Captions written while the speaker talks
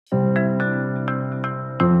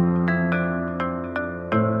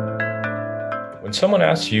When someone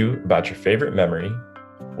asks you about your favorite memory,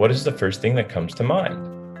 what is the first thing that comes to mind?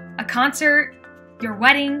 A concert, your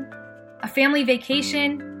wedding, a family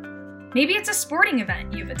vacation. Maybe it's a sporting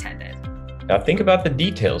event you've attended. Now think about the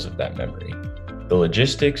details of that memory. The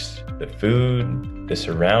logistics, the food, the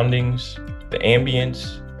surroundings, the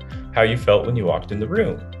ambience, how you felt when you walked in the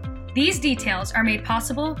room. These details are made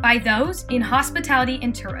possible by those in hospitality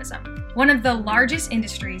and tourism, one of the largest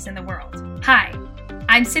industries in the world. Hi,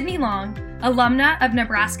 I'm Sydney Long, alumna of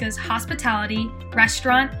Nebraska's Hospitality,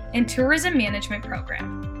 Restaurant, and Tourism Management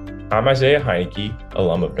program. I'm Isaiah Heineke,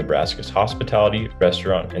 alum of Nebraska's Hospitality,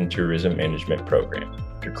 Restaurant, and Tourism Management program.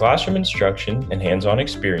 Through classroom instruction and hands-on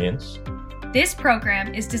experience, this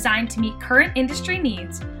program is designed to meet current industry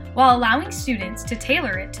needs while allowing students to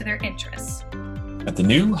tailor it to their interests. At the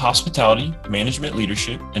new Hospitality, Management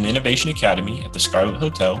Leadership, and Innovation Academy at the Scarlet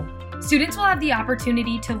Hotel, students will have the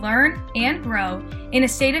opportunity to learn and grow in a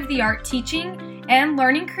state-of-the-art teaching and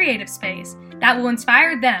learning creative space that will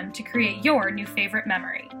inspire them to create your new favorite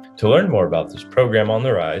memory. To learn more about this program on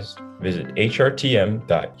the rise, visit hrtm.unl.edu.